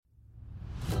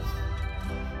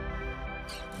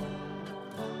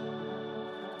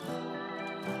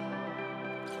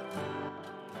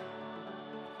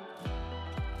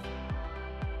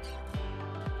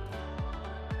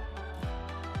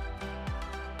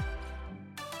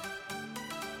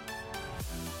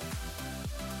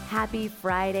Happy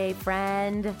Friday,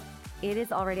 friend. It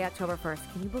is already October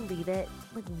 1st. Can you believe it?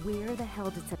 Like, where the hell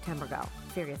did September go?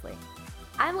 Seriously.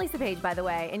 I'm Lisa Page, by the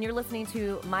way, and you're listening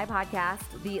to my podcast,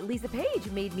 the Lisa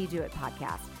Page Made Me Do It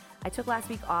podcast. I took last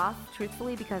week off,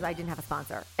 truthfully, because I didn't have a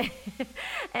sponsor.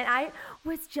 And I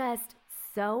was just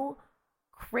so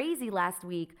crazy last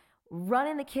week,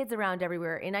 running the kids around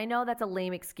everywhere. And I know that's a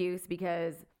lame excuse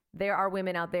because there are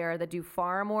women out there that do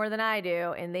far more than I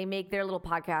do, and they make their little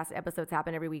podcast episodes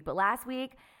happen every week. But last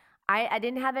week, I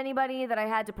didn't have anybody that I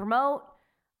had to promote.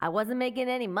 I wasn't making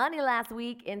any money last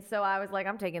week, and so I was like,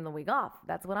 I'm taking the week off.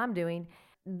 That's what I'm doing.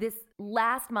 This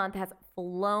last month has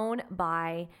flown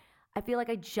by. I feel like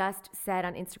I just said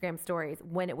on Instagram stories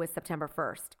when it was September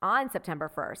 1st. On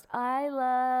September 1st, I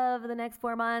love the next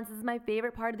 4 months. This is my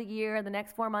favorite part of the year. The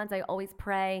next 4 months, I always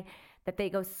pray that they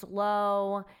go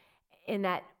slow and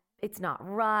that it's not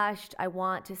rushed. I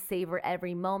want to savor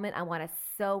every moment. I want to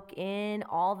soak in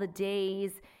all the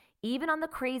days, even on the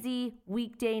crazy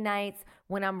weekday nights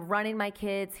when I'm running my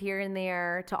kids here and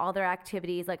there to all their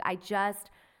activities. Like, I just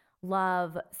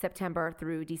love September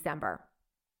through December.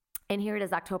 And here it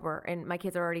is October, and my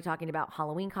kids are already talking about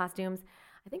Halloween costumes.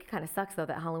 I think it kind of sucks, though,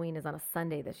 that Halloween is on a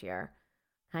Sunday this year.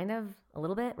 Kind of, a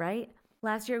little bit, right?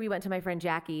 Last year, we went to my friend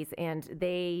Jackie's, and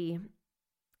they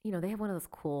have one of those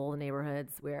cool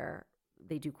neighborhoods where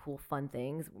they do cool, fun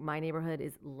things. My neighborhood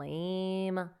is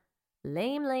lame.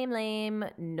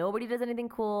 Nobody does anything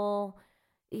cool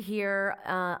here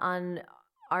on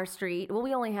our street. Well,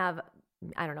 we only have,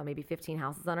 I don't know, maybe 15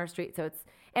 houses on our street.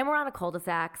 And we're on a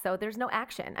cul-de-sac, so there's no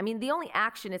action. I mean, the only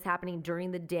action is happening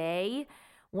during the day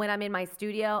when I'm in my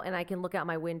studio and I can look out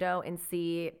my window and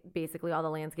see basically all the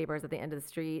landscapers at the end of the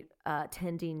street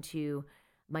tending to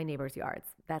my neighbors' yards.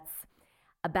 That's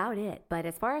about it. But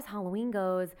as far as Halloween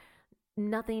goes,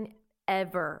 nothing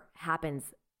ever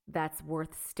happens that's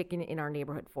worth sticking in our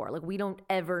neighborhood for. Like, we don't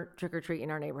ever trick or treat in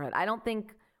our neighborhood. I don't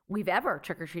think we've ever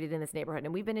trick or treated in this neighborhood.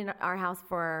 And we've been in our house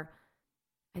for,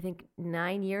 I think,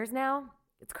 9 years now.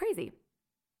 It's crazy.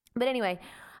 But anyway,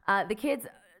 the kids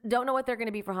don't know what they're going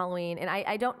to be for Halloween. And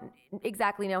I don't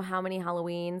exactly know how many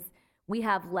Halloweens we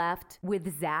have left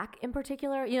with Zach in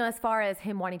particular, as far as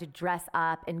him wanting to dress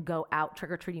up and go out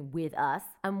trick-or-treating with us.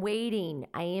 I am waiting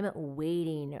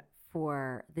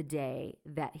for the day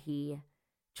that he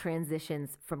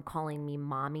transitions from calling me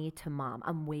mommy to mom.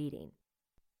 I'm waiting.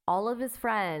 All of his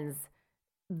friends,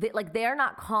 they're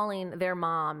not calling their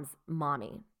moms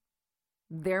mommy.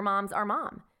 Their moms are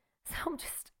mom. So I'm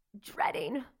just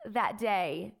dreading that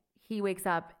day he wakes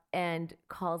up and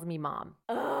calls me mom.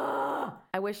 Ugh.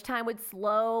 I wish time would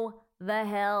slow the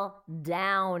hell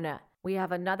down. We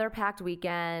have another packed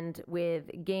weekend with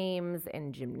games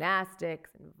and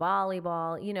gymnastics and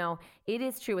volleyball. It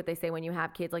is true what they say when you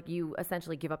have kids, like, you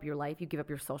essentially give up your life. You give up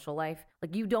your social life.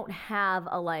 Like, you don't have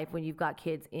a life when you've got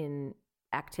kids in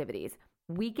activities.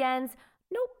 Weekends,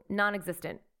 nope,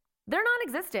 non-existent. They're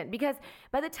non-existent because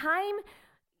by the time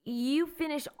you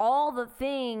finish all the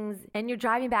things and you're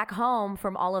driving back home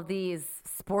from all of these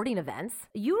sporting events,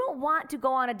 you don't want to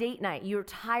go on a date night. You're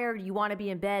tired. You want to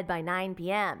be in bed by 9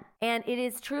 p.m. And it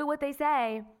is true what they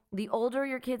say. The older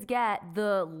your kids get,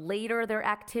 the later their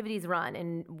activities run.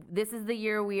 And this is the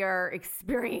year we are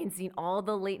experiencing all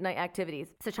the late night activities.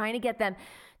 So trying to get them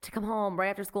to come home right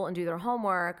after school and do their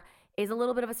homework is a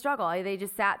little bit of a struggle. They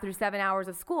just sat through 7 hours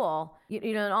of school,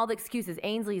 and all the excuses.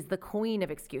 Ainsley's the queen of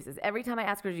excuses. Every time I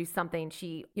ask her to do something,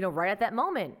 she, right at that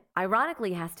moment,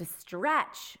 ironically has to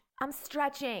stretch. I'm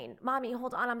stretching. Mommy,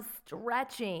 hold on, I'm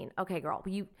stretching. Okay, girl,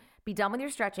 will you be done with your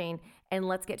stretching and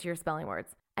let's get to your spelling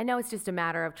words. I know it's just a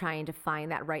matter of trying to find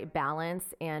that right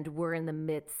balance, and we're in the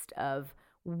midst of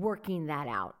working that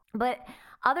out. But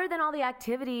other than all the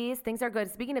activities, things are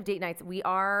good. Speaking of date nights, we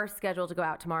are scheduled to go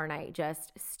out tomorrow night,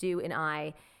 just Stu and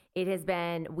I. It has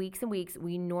been weeks and weeks.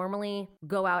 We normally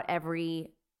go out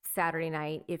every Saturday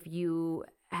night. If you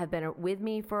have been with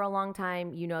me for a long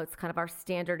time, it's kind of our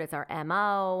standard. It's our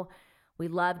MO. We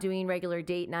love doing regular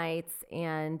date nights,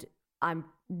 and I'm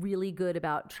really good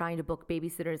about trying to book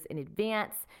babysitters in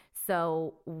advance.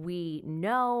 So we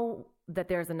know that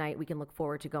there's a night we can look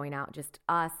forward to going out, just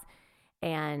us,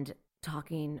 and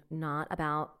talking not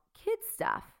about kids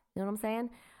stuff. You know what I'm saying?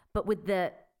 But with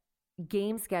the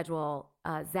game schedule,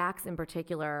 Zach's in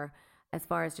particular, as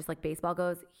far as just like baseball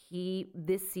goes, he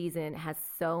this season has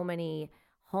so many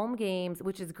home games,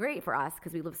 which is great for us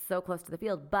because we live so close to the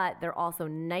field, but they're also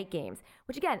night games,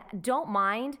 which again, don't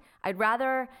mind. I'd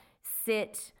rather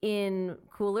sit in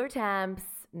cooler temps,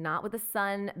 not with the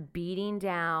sun beating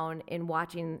down, and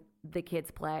watching the kids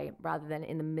play rather than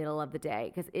in the middle of the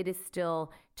day, because it is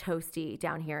still toasty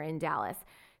down here in Dallas.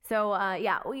 So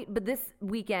but this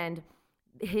weekend,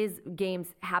 his games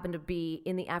happen to be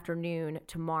in the afternoon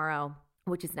tomorrow,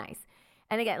 which is nice.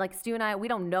 And again, like Stu and I, we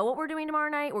don't know what we're doing tomorrow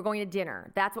night. We're going to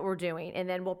dinner. That's what we're doing. And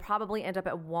then we'll probably end up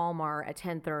at Walmart at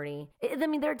 10:30. I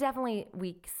mean, there are definitely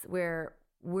weeks where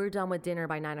we're done with dinner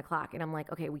by 9 o'clock. And I'm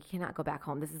like, okay, we cannot go back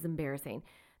home. This is embarrassing.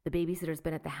 The babysitter's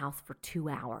been at the house for 2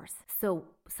 hours. So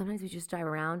sometimes we just drive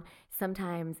around.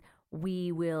 Sometimes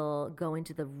we will go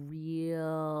into the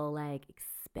real, like,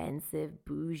 expensive,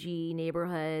 bougie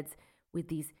neighborhoods with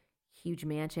these huge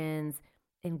mansions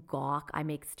and gawk. I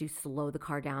make Stu slow the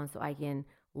car down so I can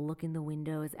look in the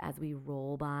windows as we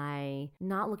roll by,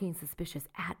 not looking suspicious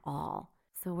at all.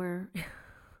 So we're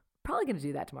probably going to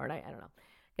do that tomorrow night. I don't know.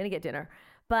 Going to get dinner.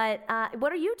 But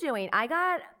what are you doing? I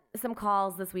got some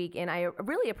calls this week, and I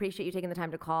really appreciate you taking the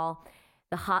time to call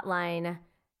the hotline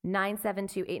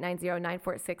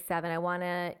 972-890-9467. I want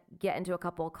to get into a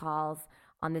couple of calls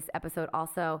on this episode.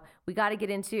 Also, we got to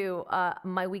get into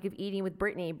my week of eating with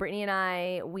Brittany. Brittany and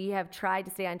I, we have tried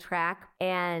to stay on track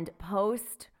and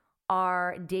post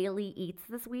our daily eats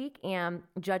this week. And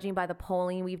judging by the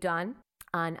polling we've done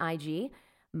on IG,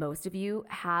 most of you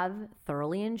have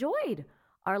thoroughly enjoyed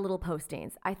our little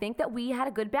postings. I think that we had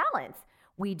a good balance.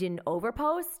 We didn't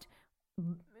overpost.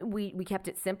 We kept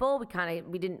it simple.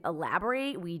 We didn't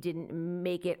elaborate. We didn't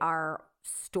make it our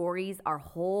stories, our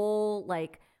whole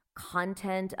like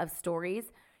content of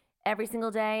stories every single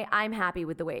day. I'm happy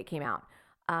with the way it came out.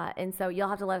 And so you'll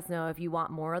have to let us know if you want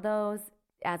more of those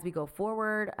as we go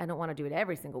forward. I don't want to do it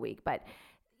every single week, but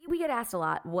we get asked a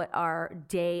lot what our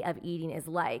day of eating is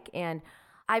like. And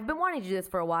I've been wanting to do this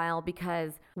for a while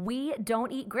because we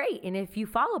don't eat great. And if you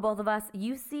follow both of us,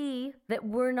 you see that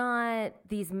we're not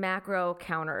these macro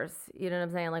counters. You know what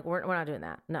I'm saying? Like we're not doing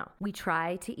that. No, we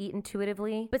try to eat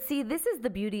intuitively. But see, this is the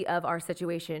beauty of our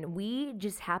situation. We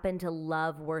just happen to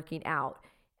love working out.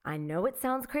 I know it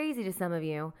sounds crazy to some of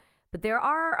you, but there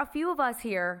are a few of us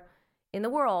here in the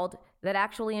world that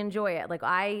actually enjoy it. Like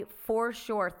I for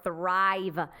sure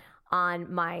thrive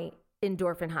on my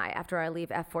endorphin high after I leave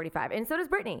F45. And so does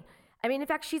Brittany. I mean, in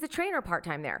fact, she's a trainer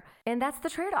part-time there. And that's the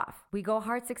trade-off. We go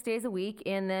hard 6 days a week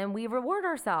and then we reward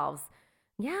ourselves.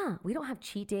 Yeah, we don't have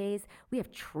cheat days. We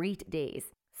have treat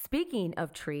days. Speaking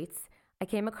of treats, I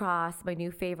came across my new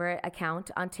favorite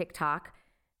account on TikTok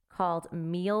called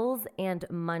Meals and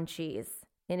Munchies.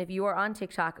 And if you are on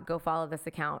TikTok, go follow this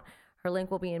account. Her link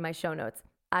will be in my show notes.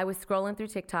 I was scrolling through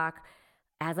TikTok,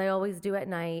 as I always do at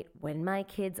night when my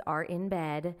kids are in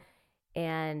bed,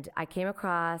 and I came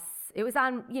across, it was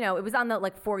on the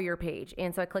like For You page.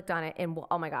 And so I clicked on it and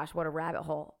oh my gosh, what a rabbit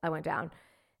hole I went down.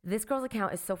 This girl's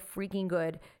account is so freaking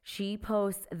good. She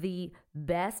posts the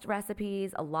best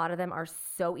recipes. A lot of them are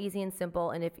so easy and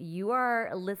simple. And if you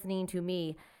are listening to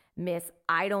me, miss,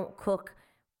 I don't cook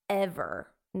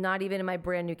ever, not even in my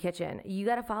brand new kitchen. You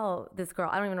got to follow this girl.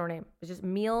 I don't even know her name. It's just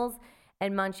Meals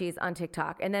and Munchies on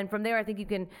TikTok. And then from there, I think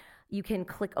you can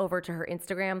click over to her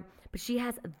Instagram, but she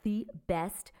has the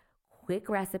best quick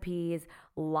recipes.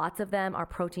 Lots of them are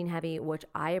protein heavy, which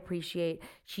I appreciate.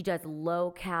 She does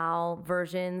low cal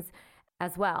versions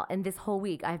as well. And this whole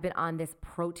week I've been on this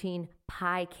protein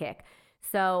pie kick.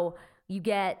 So you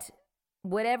get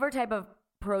whatever type of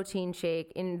protein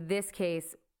shake. In this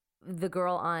case, the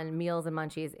girl on Meals and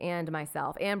Munchies and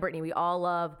myself and Brittany, we all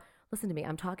love, listen to me,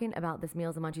 I'm talking about this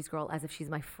Meals and Munchies girl as if she's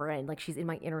my friend, like she's in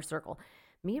my inner circle.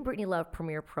 Me and Brittany love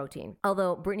Premier Protein.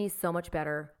 Although Brittany's so much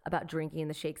better about drinking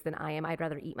the shakes than I am. I'd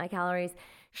rather eat my calories.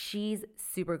 She's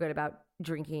super good about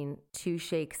drinking 2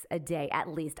 shakes a day at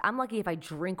least. I'm lucky if I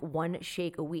drink 1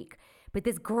 shake a week. But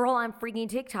this girl on freaking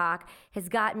TikTok has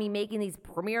got me making these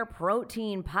Premier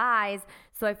Protein pies.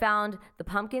 So I found the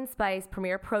pumpkin spice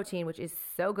Premier Protein, which is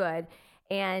so good.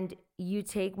 And you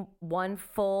take 1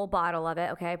 full bottle of it,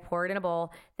 okay, pour it in a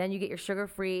bowl. Then you get your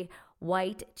sugar-free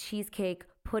white cheesecake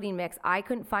pudding mix. I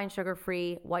couldn't find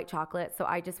sugar-free white chocolate, so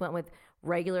I just went with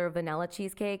regular vanilla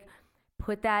cheesecake.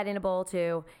 Put that in a bowl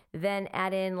too. Then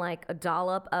add in like a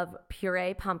dollop of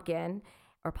puree pumpkin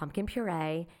or pumpkin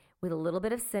puree with a little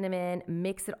bit of cinnamon.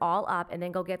 Mix it all up and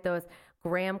then go get those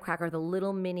graham cracker, the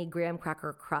little mini graham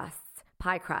cracker crusts,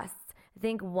 pie crusts. I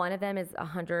think one of them is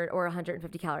 100 or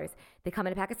 150 calories. They come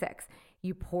in a pack of 6.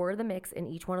 You pour the mix in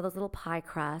each one of those little pie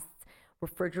crusts,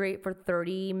 refrigerate for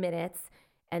 30 minutes,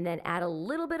 and then add a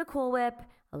little bit of Cool Whip,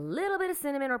 a little bit of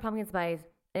cinnamon or pumpkin spice,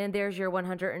 and there's your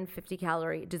 150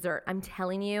 calorie dessert. I'm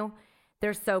telling you,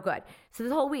 they're so good. So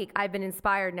this whole week, I've been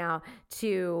inspired now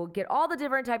to get all the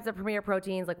different types of Premier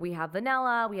Proteins. Like we have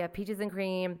vanilla, we have peaches and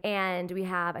cream, and we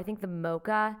have, I think, the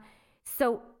mocha.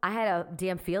 So I had a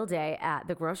damn field day at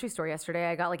the grocery store yesterday.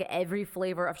 I got like every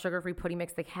flavor of sugar-free pudding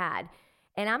mix they had.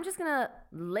 and I'm just going to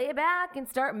lay back and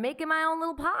start making my own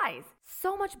little pies.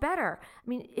 So much better. I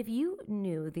mean, if you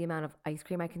knew the amount of ice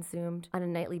cream I consumed on a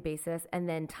nightly basis and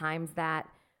then times that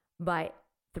by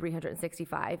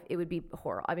 365, it would be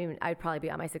horrible. I mean, I'd probably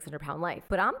be on my 600-pound life.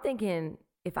 But I'm thinking,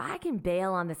 if I can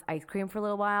bail on this ice cream for a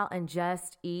little while and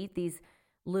just eat these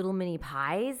little mini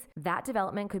pies, that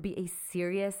development could be a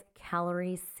serious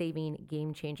calorie-saving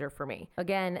game changer for me.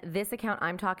 Again, this account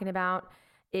I'm talking about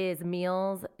is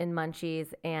Meals and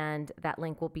Munchies, and that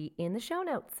link will be in the show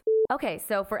notes. Okay,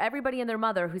 so for everybody and their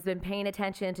mother who's been paying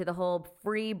attention to the whole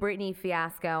Free Britney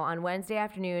fiasco, on Wednesday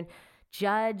afternoon,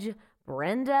 Judge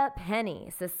Brenda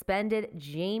Penny suspended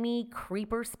Jamie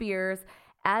Creeper Spears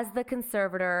as the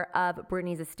conservator of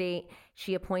Britney's estate.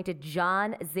 She appointed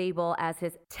John Zabel as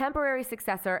his temporary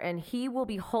successor, and he will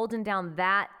be holding down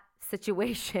that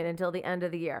situation until the end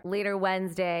of the year. Later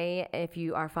Wednesday, if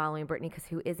you are following Britney, because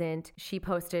who isn't, she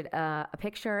posted a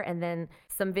picture and then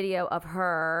some video of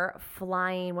her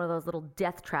flying one of those little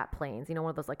death trap planes, you know,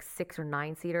 one of those like 6 or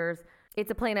 9 seaters.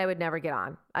 It's a plane I would never get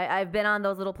on. I've been on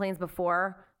those little planes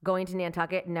before, going to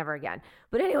Nantucket, never again.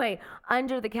 But anyway,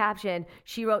 under the caption,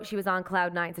 she wrote she was on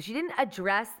cloud 9. So she didn't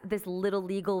address this little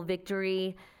legal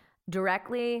victory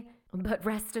directly, but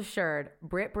rest assured,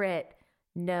 Brit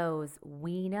knows,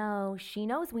 we know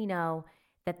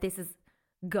that this is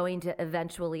going to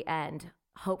eventually end,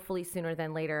 hopefully sooner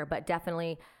than later, but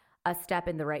definitely a step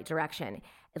in the right direction.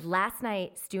 Last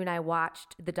night, Stu and I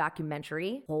watched the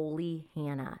documentary, Holy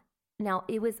Hannah. Now,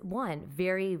 it was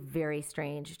very, very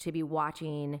strange to be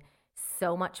watching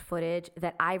so much footage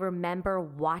that I remember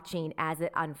watching as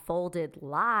it unfolded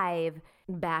live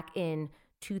back in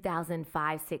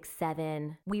 2005, 6,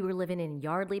 7. We were living in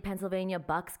Yardley, Pennsylvania,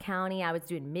 Bucks County. I was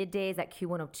doing middays at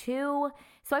Q102.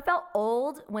 So I felt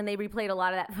old when they replayed a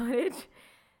lot of that footage,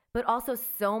 but also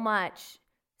so much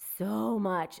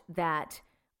that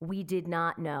we did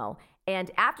not know.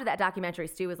 And after that documentary,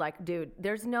 Stu was like, dude,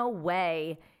 there's no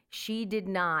way she did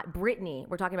not, Britney,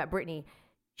 we're talking about Britney,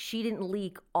 she didn't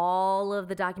leak all of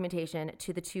the documentation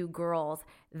to the 2 girls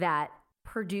that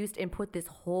produced and put this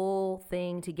whole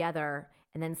thing together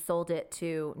and then sold it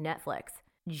to Netflix.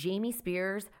 Jamie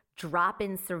Spears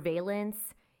drop-in surveillance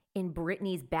in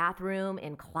Britney's bathroom,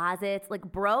 in closets. Like,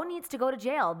 bro needs to go to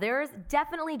jail. There's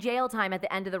definitely jail time at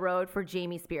the end of the road for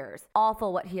Jamie Spears.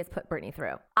 Awful what he has put Britney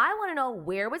through. I want to know,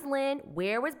 where was Lynn?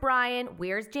 Where was Brian?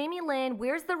 Where's Jamie Lynn?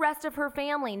 Where's the rest of her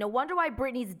family? No wonder why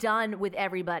Britney's done with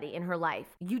everybody in her life.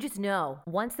 You just know,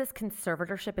 once this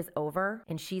conservatorship is over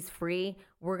and she's free,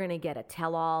 we're going to get a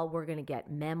tell-all. We're going to get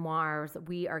memoirs.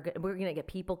 We're going to get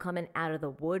people coming out of the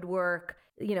woodwork,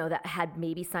 you know, that had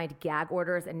maybe signed gag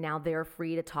orders and now they're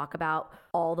free to talk about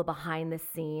all the behind the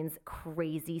scenes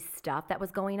crazy stuff that was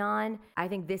going on. I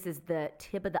think this is the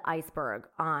tip of the iceberg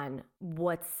on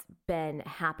what's been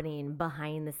happening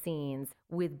behind the scenes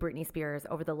with Britney Spears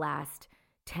over the last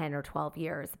 10 or 12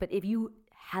 years. But if you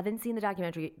haven't seen the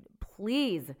documentary,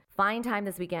 please find time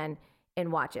this weekend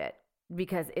and watch it,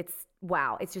 because it's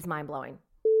just mind-blowing.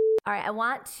 All right, I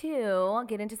want to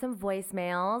get into some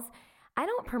voicemails. I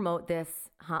don't promote this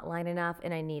hotline enough,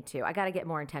 and I need to. I got to get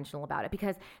more intentional about it,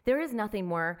 because there is nothing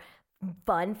more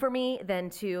fun for me than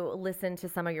to listen to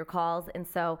some of your calls. And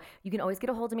so you can always get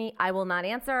a hold of me. I will not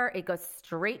answer. It goes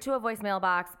straight to a voicemail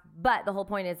box. But the whole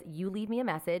point is you leave me a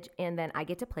message, and then I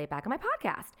get to play it back on my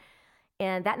podcast.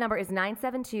 And that number is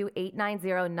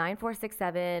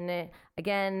 972-890-9467.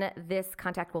 Again, this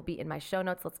contact will be in my show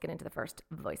notes. Let's get into the first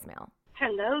voicemail.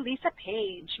 Hello, Lisa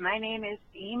Page. My name is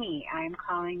Amy. I'm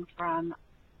calling from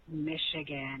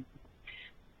Michigan.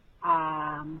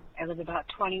 I live about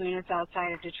 20 minutes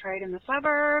outside of Detroit in the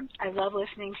suburbs. I love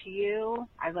listening to you.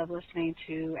 I love listening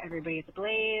to everybody at the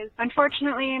Blaze.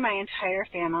 Unfortunately, my entire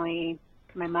family,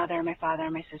 my mother, my father,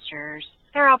 my sisters,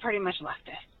 they're all pretty much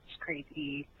leftists. It's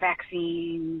crazy.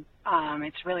 Vaccine,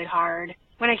 it's really hard.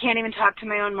 When I can't even talk to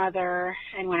my own mother,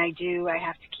 and when I do, I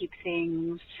have to keep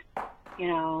things,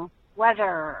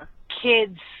 weather,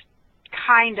 kids,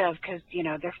 kind of, because,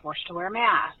 they're forced to wear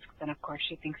masks. And, of course,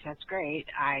 she thinks that's great.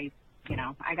 I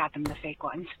got them the fake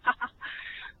ones.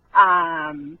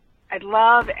 I'd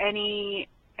love any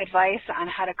advice on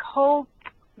how to cope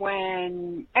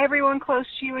when everyone close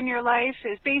to you in your life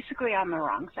is basically on the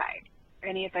wrong side.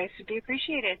 Any advice would be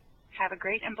appreciated. Have a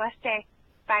great and blessed day.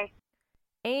 Bye.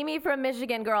 Amy from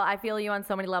Michigan, girl, I feel you on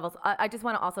so many levels. I just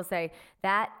want to also say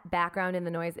that background in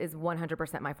the noise is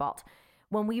 100% my fault.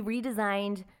 When we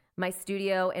redesigned my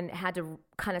studio and had to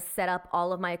kind of set up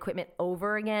all of my equipment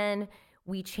over again,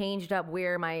 we changed up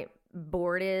where my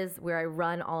board is, where I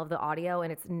run all of the audio,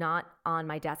 and it's not on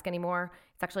my desk anymore.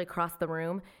 It's actually across the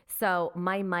room. So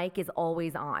my mic is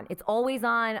always on. It's always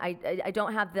on. I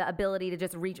don't have the ability to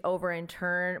just reach over and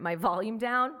turn my volume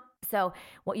down. So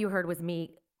what you heard was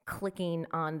me clicking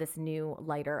on this new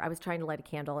lighter. I was trying to light a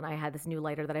candle and I had this new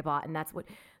lighter that I bought, and that's what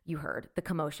you heard, the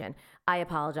commotion. I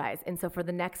apologize. And so for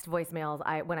the next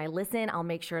voicemails, when I listen, I'll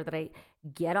make sure that I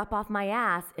get up off my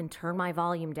ass and turn my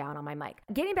volume down on my mic.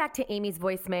 Getting back to Amy's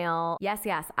voicemail, yes,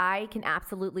 I can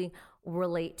absolutely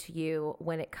relate to you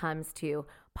when it comes to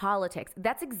politics.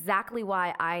 That's exactly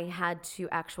why I had to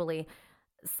actually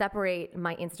separate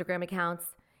my Instagram accounts.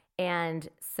 And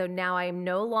so now I'm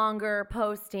no longer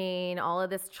posting all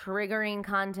of this triggering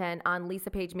content on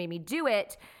Lisa Page Made Me Do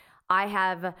It. I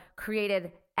have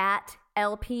created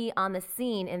 @LP on the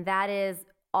scene, and that is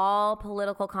all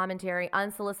political commentary,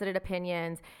 unsolicited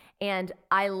opinions. And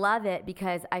I love it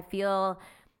because I feel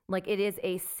like it is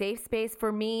a safe space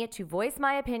for me to voice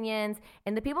my opinions,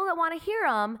 and the people that want to hear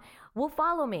them will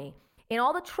follow me. And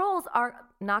all the trolls are,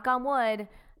 knock on wood,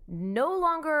 no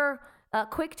longer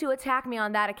quick to attack me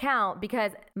on that account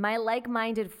because my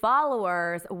like-minded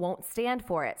followers won't stand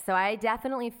for it. So I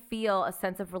definitely feel a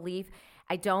sense of relief.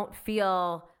 I don't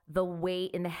feel the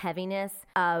weight and the heaviness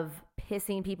of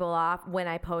pissing people off when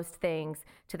I post things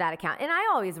to that account. And I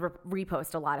always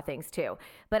repost a lot of things too.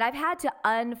 But I've had to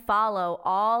unfollow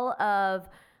all of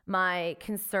my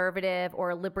conservative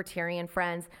or libertarian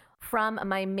friends from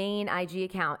my main IG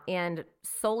account and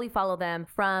solely follow them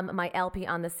from my LP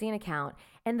on the scene account.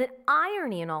 And the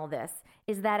irony in all this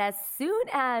is that as soon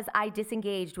as I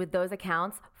disengaged with those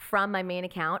accounts from my main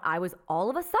account, I was all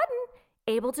of a sudden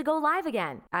able to go live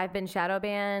again. I've been shadow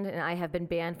banned and I have been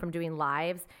banned from doing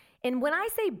lives. And when I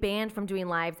say banned from doing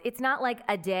lives, it's not like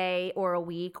a day or a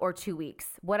week or 2 weeks.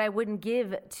 What I wouldn't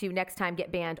give to next time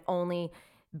get banned, only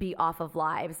be off of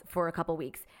lives for a couple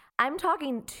weeks. I'm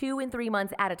talking 2 and 3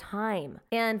 months at a time.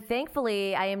 And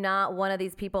thankfully, I am not one of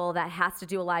these people that has to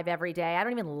do a live every day. I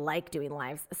don't even like doing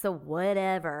lives, so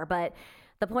whatever. But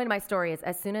the point of my story is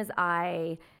as soon as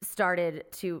I started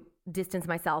to distance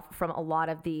myself from a lot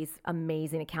of these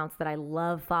amazing accounts that I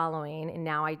love following, and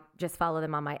now I just follow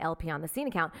them on my LP on the scene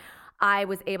account, I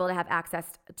was able to have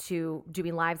access to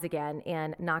doing lives again.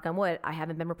 And knock on wood, I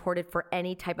haven't been reported for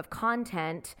any type of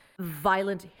content,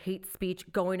 violent hate speech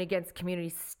going against community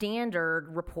standard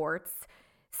reports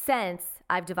since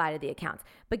I've divided the accounts.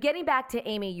 But getting back to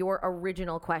Amy, your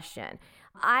original question,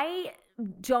 I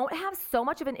don't have so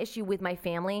much of an issue with my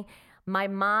family. My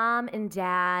mom and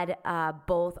dad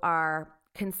both are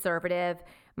conservative.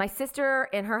 My sister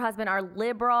and her husband are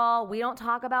liberal. We don't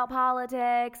talk about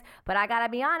politics, but I gotta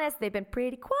be honest, they've been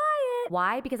pretty quiet.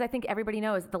 Why? Because I think everybody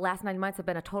knows the last 9 months have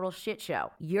been a total shit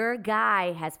show. Your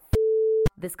guy has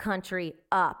this country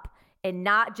up, and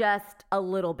not just a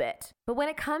little bit. But when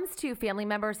it comes to family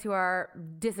members who are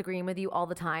disagreeing with you all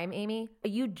the time, Amy,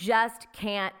 you just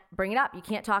can't bring it up. You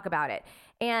can't talk about it.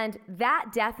 And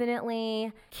that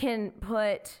definitely can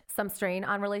put some strain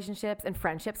on relationships and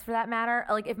friendships for that matter.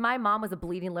 Like if my mom was a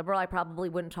bleeding liberal, I probably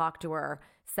wouldn't talk to her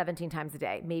 17 times a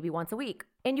day, maybe once a week.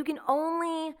 And you can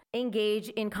only engage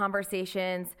in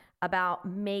conversations about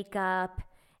makeup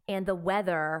and the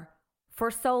weather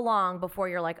for so long before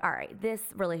you're like, all right, this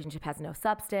relationship has no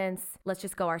substance. Let's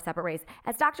just go our separate ways.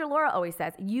 As Dr. Laura always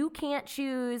says, you can't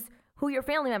choose who your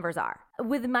family members are.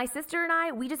 With my sister and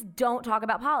I, we just don't talk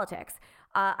about politics.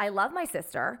 I love my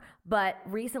sister, but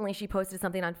recently she posted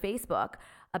something on Facebook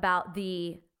about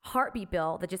the heartbeat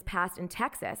bill that just passed in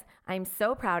Texas. I'm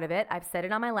so proud of it. I've said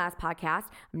it on my last podcast.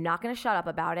 I'm not going to shut up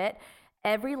about it.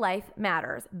 Every life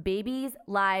matters. Babies'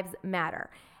 lives matter.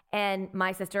 And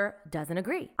my sister doesn't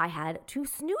agree. I had to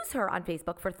snooze her on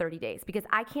Facebook for 30 days because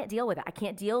I can't deal with it. I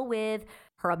can't deal with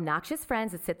her obnoxious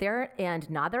friends that sit there and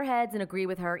nod their heads and agree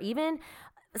with her. Even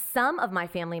some of my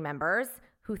family members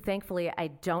who thankfully I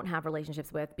don't have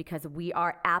relationships with because we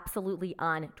are absolutely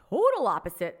on total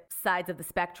opposite sides of the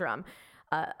spectrum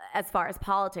as far as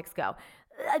politics go.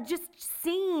 Just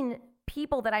seeing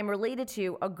people that I'm related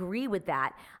to agree with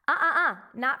that.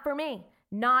 Not for me.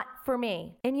 Not for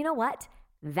me. And you know what?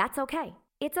 That's okay.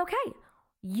 It's okay.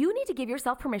 You need to give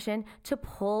yourself permission to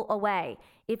pull away.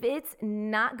 If it's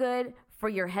not good for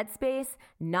your headspace,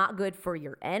 not good for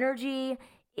your energy,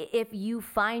 if you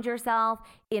find yourself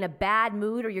in a bad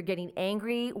mood or you're getting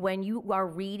angry when you are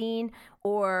reading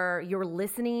or you're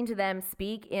listening to them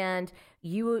speak and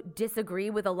you disagree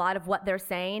with a lot of what they're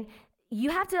saying,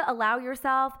 you have to allow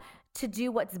yourself to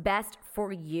do what's best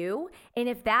for you. And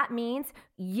if that means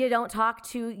you don't talk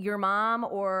to your mom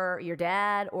or your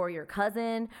dad or your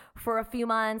cousin for a few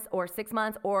months or 6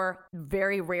 months or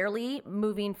very rarely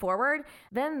moving forward,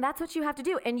 then that's what you have to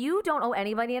do. And you don't owe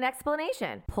anybody an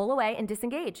explanation. Pull away and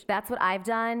disengage. That's what I've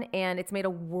done, and it's made a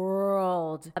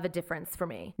world of a difference for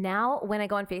me. Now, when I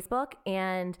go on Facebook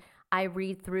and I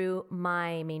read through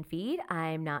my main feed,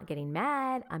 I'm not getting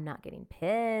mad. I'm not getting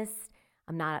pissed.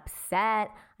 I'm not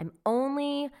upset. I'm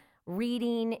only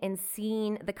reading and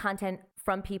seeing the content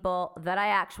from people that I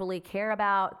actually care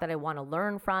about, that I want to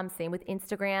learn from. Same with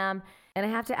Instagram. And I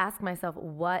have to ask myself,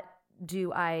 what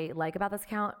do I like about this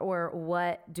account, or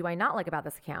what do I not like about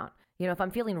this account? You know, if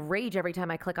I'm feeling rage every time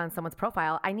I click on someone's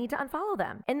profile, I need to unfollow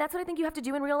them. And that's what I think you have to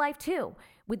do in real life too,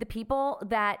 with the people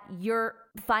that you're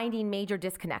finding major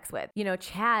disconnects with. You know,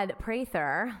 Chad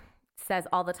Prather says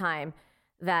all the time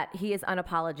that he is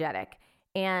unapologetic.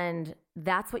 And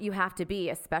that's what you have to be,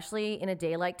 especially in a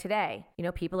day like today. You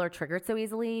know, people are triggered so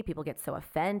easily. People get so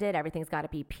offended. Everything's got to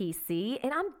be PC.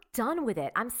 And I'm done with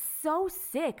it. I'm so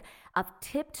sick of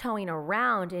tiptoeing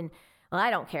around and, well, I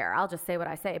don't care. I'll just say what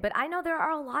I say. But I know there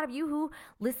are a lot of you who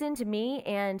listen to me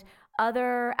and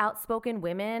other outspoken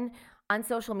women on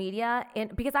social media,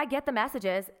 and because I get the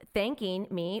messages thanking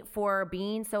me for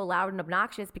being so loud and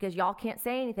obnoxious, because y'all can't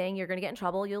say anything. You're going to get in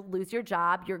trouble. You'll lose your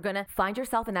job. You're going to find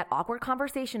yourself in that awkward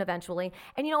conversation eventually.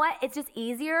 And you know what? It's just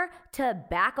easier to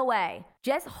back away.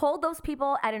 Just hold those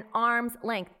people at an arm's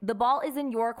length. The ball is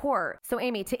in your court. So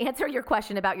Amy, to answer your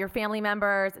question about your family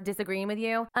members disagreeing with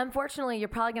you, unfortunately, you're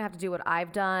probably going to have to do what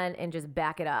I've done and just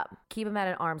back it up. Keep them at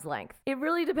an arm's length. It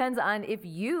really depends on if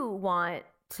you want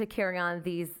to carry on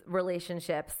these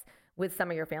relationships with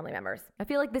some of your family members. I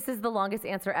feel like this is the longest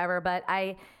answer ever, but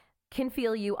I can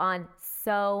feel you on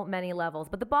so many levels.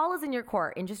 But the ball is in your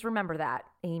court, and just remember that,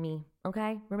 Amy,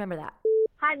 okay? Remember that.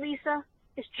 Hi, Lisa.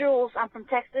 It's Jules. I'm from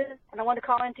Texas, and I want to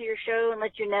call into your show and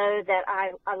let you know that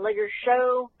I love your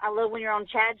show. I love when you're on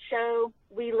Chad's show.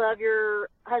 We love your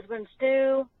husband,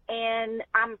 Stu, and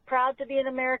I'm proud to be an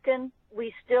American.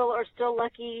 We are still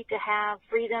lucky to have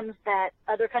freedoms that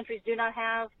other countries do not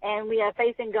have, and we have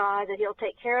faith in God that He'll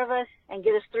take care of us and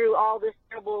get us through all this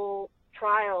terrible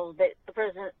trials that the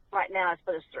president right now has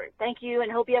put us through. Thank you, and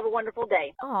hope you have a wonderful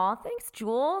day. Aw, thanks,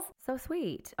 Jules. So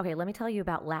sweet. Okay, let me tell you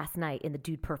about last night in the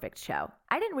Dude Perfect show.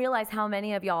 I didn't realize how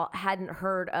many of y'all hadn't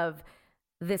heard of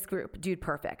this group, Dude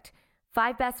Perfect.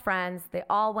 5 best friends. They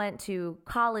all went to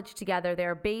college together.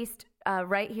 They're based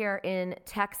right here in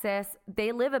Texas.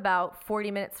 They live about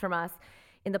 40 minutes from us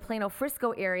in the Plano,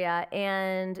 Frisco area,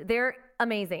 and they're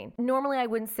amazing. Normally, I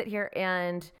wouldn't sit here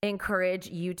and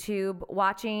encourage YouTube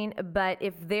watching, but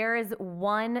if there is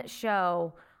one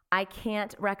show I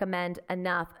can't recommend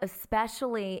enough,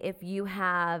 especially if you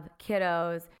have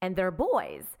kiddos and they're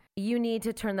boys, you need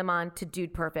to turn them on to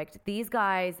Dude Perfect. These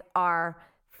guys are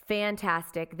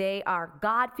fantastic. They are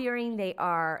God-fearing. They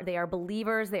are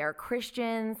believers. They are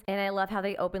Christians. And I love how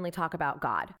they openly talk about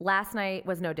God. Last night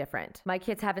was no different. My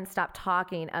kids haven't stopped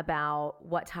talking about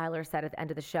what Tyler said at the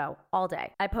end of the show all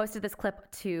day. I posted this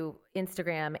clip to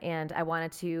Instagram, and I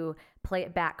wanted to play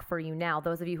it back for you now.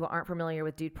 Those of you who aren't familiar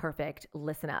with Dude Perfect,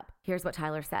 listen up. Here's what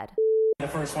Tyler said. The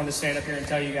first one to stand up here and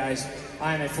tell you guys,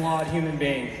 I am a flawed human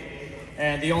being.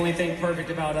 And the only thing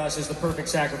perfect about us is the perfect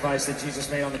sacrifice that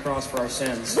Jesus made on the cross for our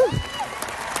sins.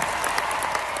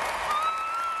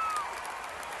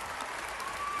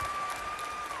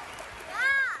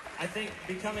 I think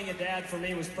becoming a dad for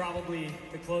me was probably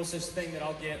the closest thing that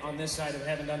I'll get on this side of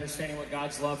heaven to understanding what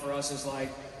God's love for us is like.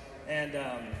 And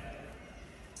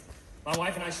my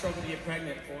wife and I struggled to get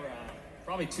pregnant for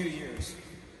probably 2 years.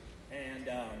 And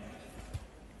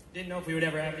didn't know if we would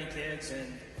ever have any kids.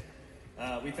 And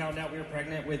we found out we were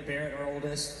pregnant with Barrett, our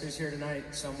oldest, who's here tonight,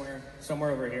 somewhere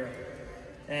over here.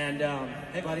 And,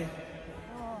 hey, buddy.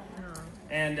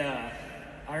 And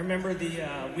I remember the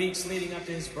weeks leading up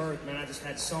to his birth, man, I just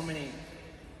had so many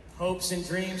hopes and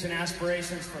dreams and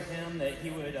aspirations for him that he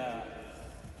would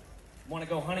want to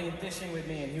go hunting and fishing with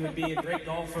me, and he would be a great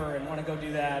golfer and want to go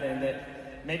do that, and that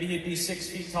maybe he'd be 6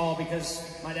 feet tall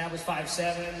because my dad was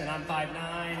 5'7" and I'm 5'9",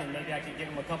 and maybe I could give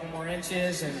him a couple more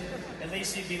inches, and at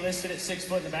least he'd be listed at 6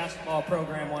 foot in the basketball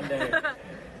program one day.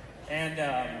 And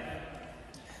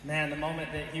man, the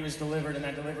moment that he was delivered in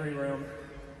that delivery room,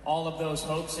 all of those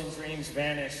hopes and dreams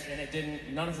vanished, and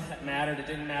none of that mattered. It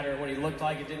didn't matter what he looked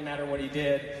like. It didn't matter what he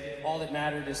did. All that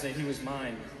mattered is that he was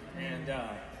mine. And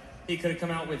he could have come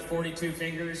out with 42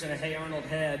 fingers and a Hey Arnold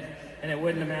head, and it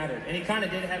wouldn't have mattered. And he kind of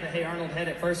did have a Hey Arnold head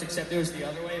at first, except it was the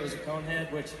other way. It was a cone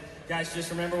head, which, guys, just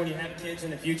remember when you have kids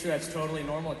in the future, that's totally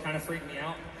normal. It kind of freaked me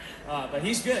out. But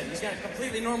he's good. He's got a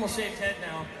completely normal shaped head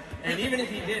now. And even if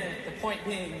he didn't, the point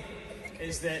being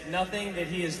is that nothing that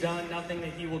he has done, nothing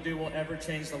that he will do will ever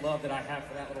change the love that I have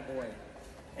for that little boy.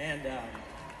 And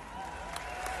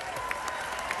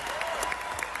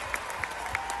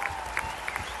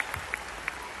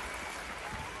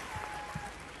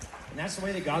that's the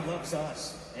way that God loves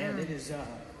us. And it is,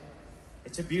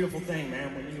 it's a beautiful thing,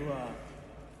 man,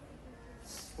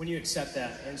 when you accept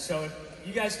that. And so if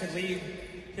you guys could leave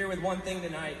here with one thing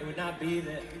tonight, it would not be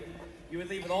that you would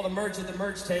leave with all the merch at the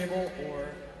merch table or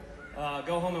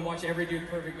go home and watch every Dude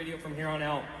Perfect video from here on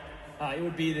out. It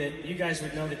would be that you guys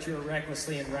would know that you're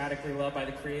recklessly and radically loved by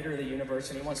the creator of the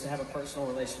universe, and he wants to have a personal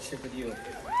relationship with you.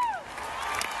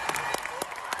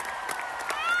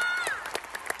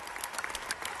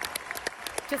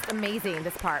 Just amazing,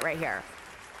 this part right here.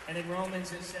 And in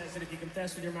Romans it says that if you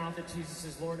confess with your mouth that Jesus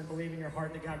is Lord and believe in your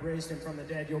heart that God raised him from the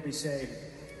dead, you'll be saved.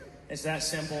 It's that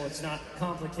simple. It's not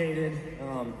complicated.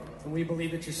 And we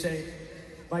believe that you're saved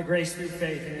by grace through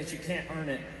faith and that you can't earn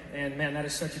it. And man, that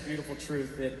is such a beautiful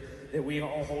truth that we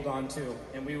all hold on to.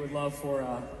 And we would love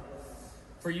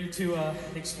for you to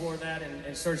explore that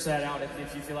and search that out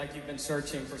if you feel like you've been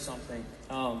searching for something.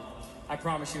 I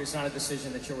promise you it's not a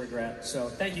decision that you'll regret. So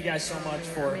thank you guys so much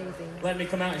for letting me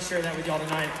come out and share that with y'all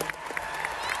tonight.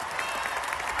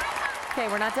 Okay,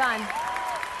 we're not done.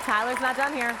 Tyler's not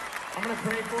done here. I'm going to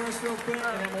pray for us real quick,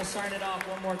 and then we'll sign it off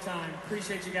one more time.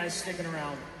 Appreciate you guys sticking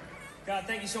around. God,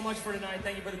 thank you so much for tonight.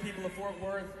 Thank you for the people of Fort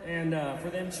Worth and for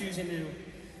them choosing to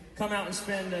come out and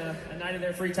spend a night of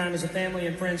their free time as a family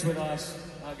and friends with us.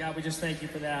 God, we just thank you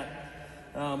for that.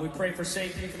 We pray for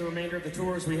safety for the remainder of the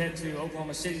tours. We head to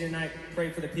Oklahoma City tonight. Pray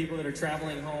for the people that are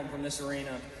traveling home from this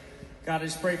arena. God, I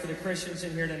just pray for the Christians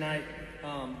in here tonight,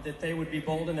 that they would be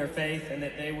bold in their faith and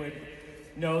that they would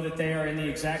know that they are in the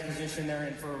exact position they're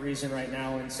in for a reason right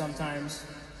now. And sometimes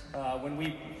when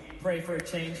we pray for a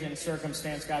change in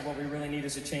circumstance, God, what we really need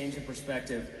is a change in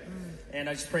perspective. And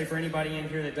I just pray for anybody in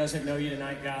here that doesn't know you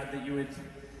tonight, God, that you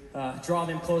would draw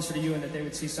them closer to you and that they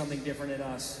would see something different in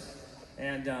us.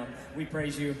 And we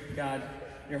praise you, God.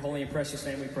 In your holy and precious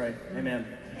name we pray. Amen.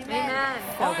 Amen.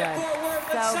 So good.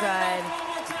 So good.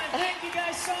 Thank you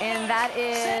guys so much. And that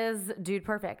is Dude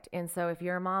Perfect. And so if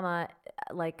you're a mama,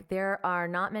 like there are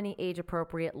not many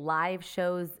age-appropriate live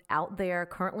shows out there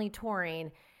currently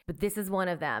touring, but this is one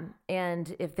of them.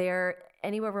 And if they're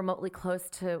anywhere remotely close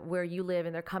to where you live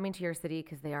and they're coming to your city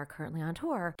because they are currently on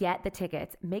tour, get the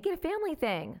tickets. Make it a family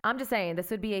thing. I'm just saying,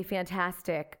 this would be a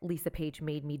fantastic Lisa Page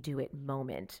made me do it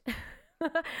moment.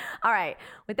 All right.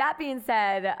 With that being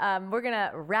said, we're going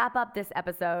to wrap up this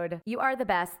episode. You are the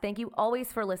best. Thank you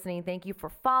always for listening. Thank you for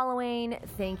following.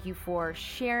 Thank you for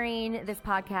sharing this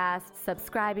podcast,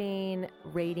 subscribing,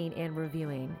 rating, and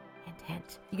reviewing. Hint,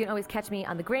 hint. You can always catch me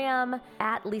on the gram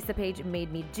at Lisa Page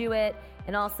Made Me Do It,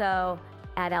 and also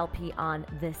at LP on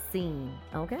The Scene.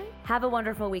 Okay? Have a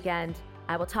wonderful weekend.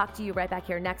 I will talk to you right back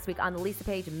here next week on the Lisa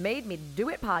Page Made Me Do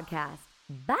It podcast.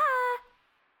 Bye.